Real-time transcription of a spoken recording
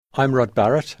I'm Rod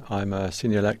Barrett. I'm a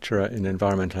senior lecturer in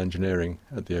environmental engineering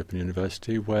at the Open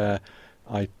University, where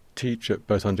I teach at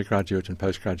both undergraduate and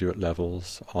postgraduate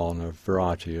levels on a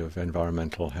variety of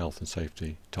environmental health and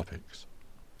safety topics.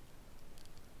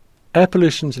 Air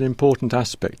pollution is an important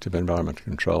aspect of environmental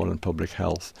control and public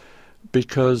health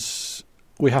because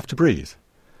we have to breathe.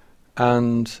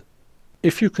 And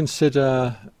if you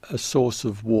consider a source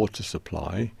of water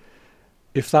supply,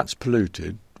 if that's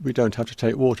polluted, we don't have to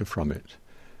take water from it.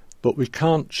 But we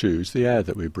can't choose the air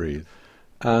that we breathe.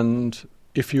 And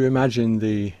if you imagine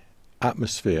the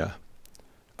atmosphere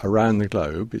around the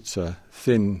globe, it's a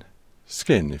thin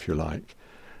skin, if you like.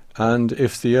 And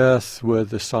if the Earth were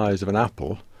the size of an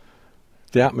apple,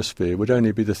 the atmosphere would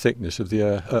only be the thickness of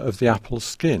the apple's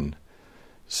skin.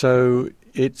 So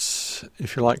it's,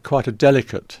 if you like, quite a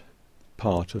delicate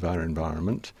part of our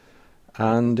environment,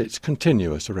 and it's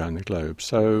continuous around the globe.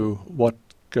 So what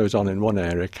goes on in one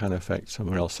area can affect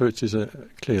somewhere else. So it is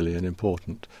clearly an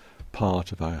important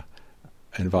part of our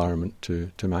environment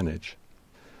to manage.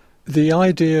 The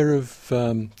idea of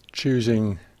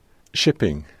choosing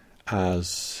shipping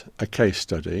as a case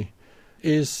study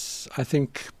is, I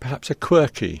think, perhaps a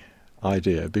quirky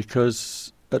idea,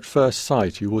 because at first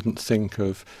sight you wouldn't think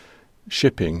of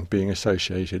shipping being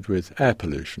associated with air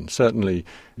pollution. Certainly,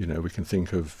 we can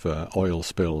think of oil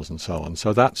spills and so on.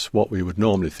 So that's what we would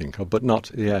normally think of, but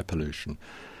not the air pollution.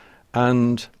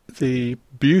 And the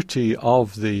beauty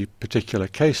of the particular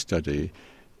case study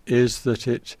is that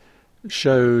it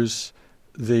shows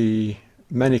the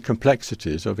many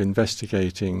complexities of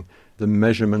investigating the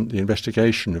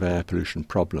investigation of air pollution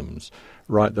problems,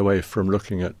 right the way from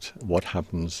looking at what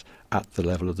happens at the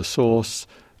level of the source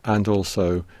and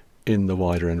also in the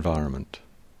wider environment.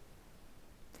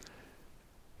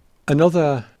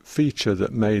 Another feature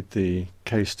that made the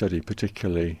case study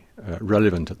particularly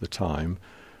relevant at the time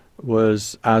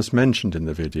was, as mentioned in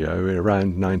the video,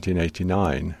 around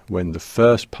 1989, when the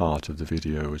first part of the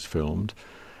video was filmed,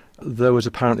 there was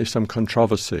apparently some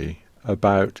controversy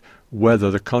about whether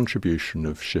the contribution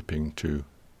of shipping to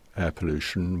air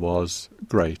pollution was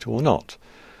great or not.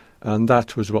 And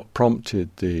that was what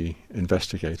prompted the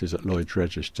investigators at Lloyd's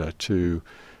Register to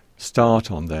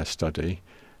start on their study.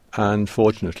 And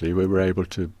fortunately, we were able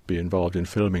to be involved in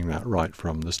filming that right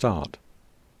from the start.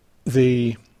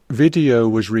 The video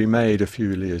was remade a few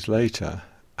years later,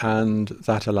 and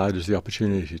that allowed us the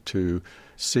opportunity to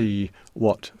see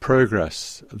what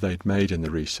progress they'd made in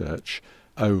the research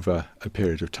over a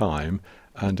period of time.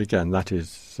 And again, that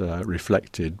is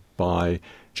reflected by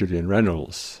Julian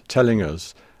Reynolds telling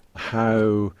us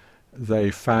how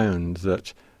they found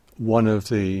that one of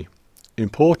the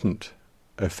important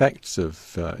effects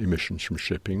of emissions from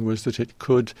shipping was that it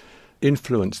could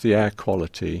influence the air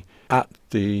quality at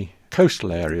the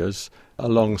coastal areas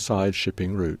alongside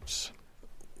shipping routes.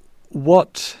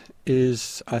 What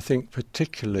is, I think,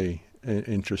 particularly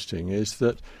interesting is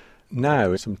that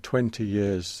now, some 20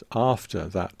 years after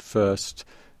that first,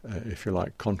 if you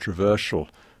like, controversial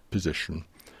position,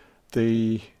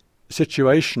 the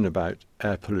situation about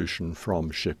air pollution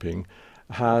from shipping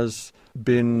has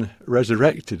been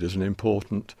resurrected as an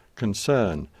important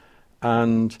concern.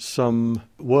 And some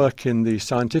work in the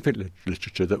scientific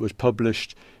literature that was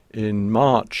published in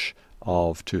March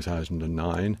of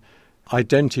 2009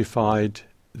 identified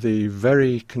the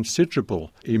very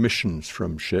considerable emissions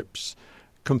from ships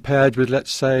compared with,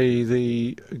 let's say,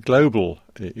 the global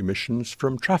emissions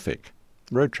from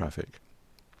road traffic.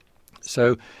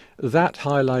 So that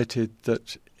highlighted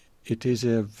that it is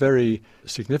a very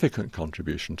significant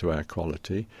contribution to air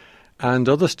quality, and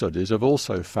other studies have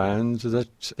also found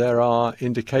that there are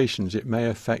indications it may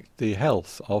affect the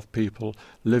health of people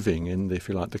living in, if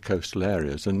you like, the coastal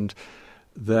areas. And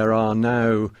there are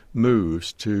now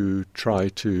moves to try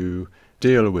to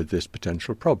deal with this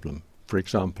potential problem. For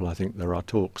example, I think there are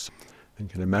talks,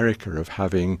 in America, of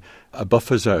having a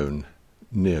buffer zone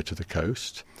near to the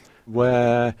coast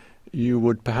where you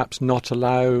would perhaps not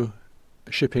allow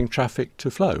shipping traffic to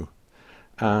flow.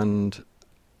 And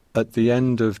at the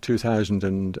end of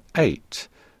 2008,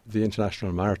 the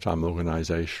International Maritime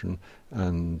Organization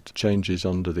and changes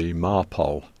under the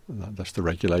MARPOL, that's the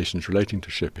regulations relating to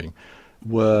shipping,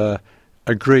 were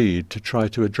agreed to try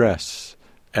to address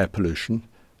air pollution,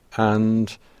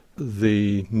 and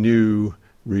the new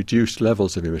reduced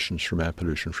levels of emissions from air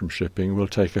pollution from shipping will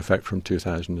take effect from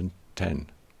 2010.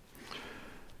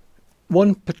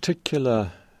 One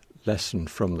particular lesson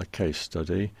from the case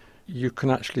study you can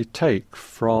actually take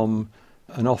from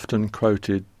an often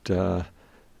quoted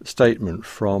statement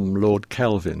from Lord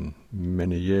Kelvin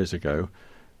many years ago,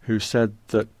 who said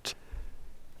that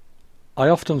I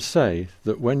often say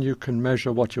that when you can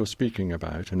measure what you're speaking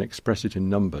about and express it in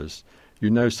numbers, you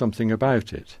know something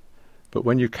about it. But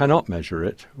when you cannot measure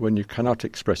it, when you cannot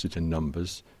express it in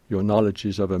numbers, your knowledge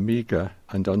is of a meagre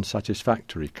and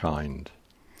unsatisfactory kind.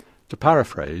 To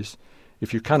paraphrase,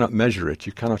 if you cannot measure it,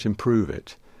 you cannot improve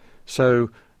it. So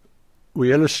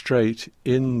we illustrate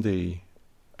in the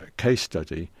case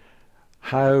study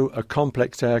how a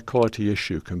complex air quality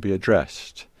issue can be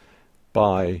addressed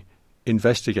by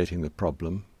investigating the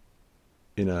problem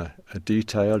in a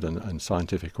detailed and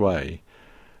scientific way,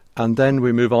 and then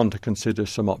we move on to consider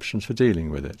some options for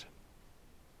dealing with it.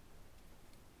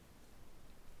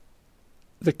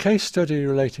 The case study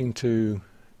relating to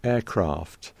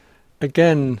aircraft,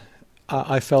 again,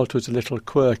 I felt was a little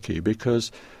quirky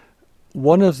because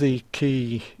one of the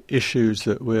key issues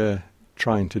that we're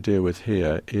trying to deal with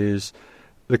here is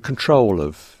the control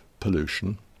of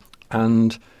pollution,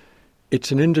 and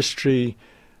it's an industry,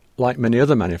 like many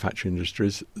other manufacturing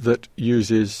industries, that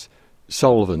uses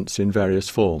solvents in various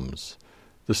forms.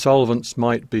 The solvents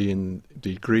might be in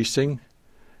degreasing,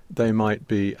 they might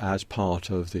be as part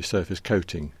of the surface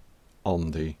coating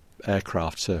on the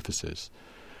aircraft surfaces.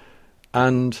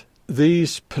 And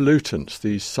these pollutants,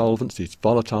 these solvents, these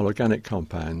volatile organic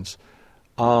compounds,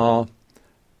 are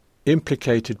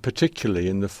implicated particularly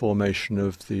in the formation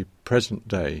of the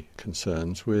present-day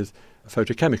concerns with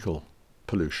photochemical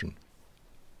pollution.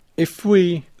 If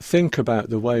we think about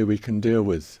the way we can deal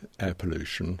with air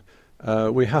pollution,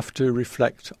 we have to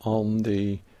reflect on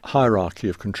the hierarchy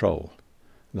of control.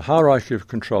 The hierarchy of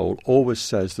control always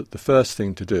says that the first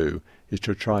thing to do is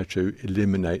to try to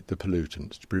eliminate the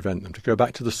pollutants, to prevent them, to go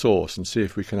back to the source and see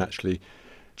if we can actually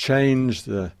change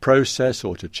the process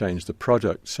or to change the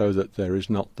product so that there is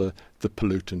not the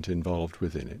pollutant involved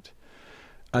within it.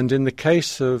 And in the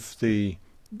case of the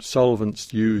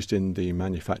solvents used in the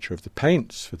manufacture of the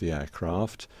paints for the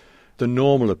aircraft, the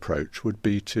normal approach would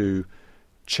be to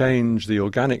change the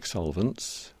organic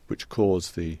solvents, which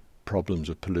cause the problems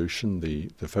of pollution, the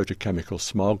photochemical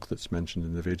smog that's mentioned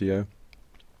in the video.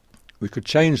 We could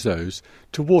change those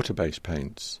to water-based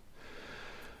paints.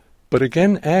 But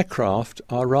again, aircraft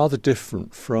are rather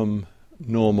different from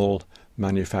normal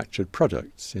manufactured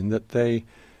products in that they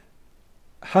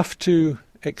have to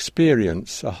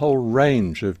experience a whole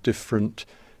range of different,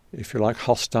 if you like,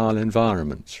 hostile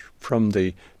environments, from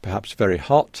the perhaps very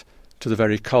hot to the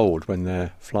very cold when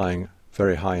they're flying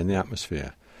very high in the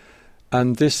atmosphere.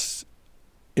 And this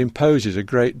imposes a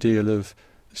great deal of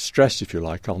stress, if you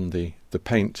like, on the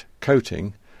paint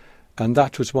coating, and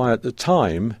that was why at the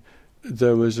time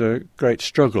there was a great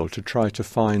struggle to try to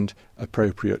find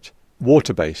appropriate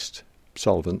water-based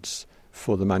solvents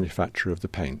for the manufacture of the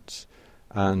paints.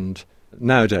 And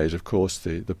nowadays, of course,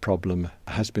 the problem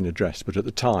has been addressed, but at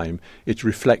the time it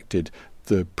reflected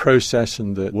the process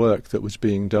and the work that was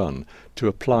being done to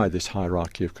apply this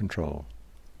hierarchy of control.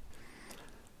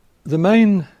 The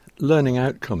main learning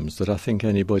outcomes that I think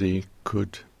anybody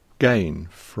could gain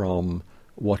from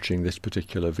watching this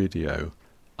particular video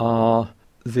are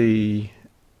the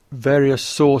various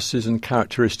sources and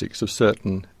characteristics of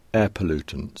certain air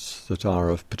pollutants that are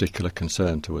of particular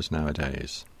concern to us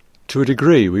nowadays. To a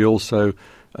degree, we also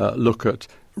look at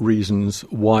reasons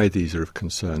why these are of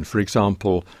concern. For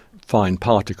example, fine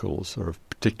particles are of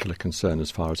particular concern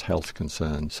as far as health is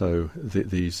concerned. So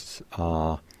these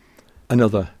are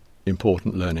another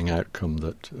important learning outcome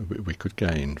that we could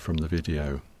gain from the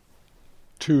video.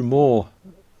 Two more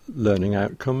learning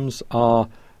outcomes are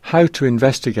how to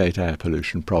investigate air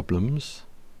pollution problems,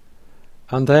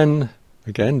 and then,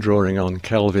 again, drawing on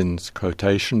Kelvin's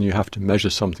quotation, you have to measure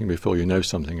something before you know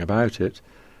something about it,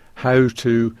 how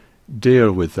to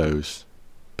deal with those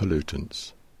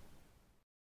pollutants.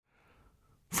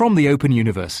 From the Open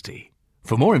University.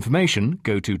 For more information,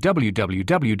 go to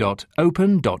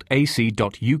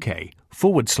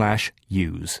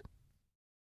www.open.ac.uk/use.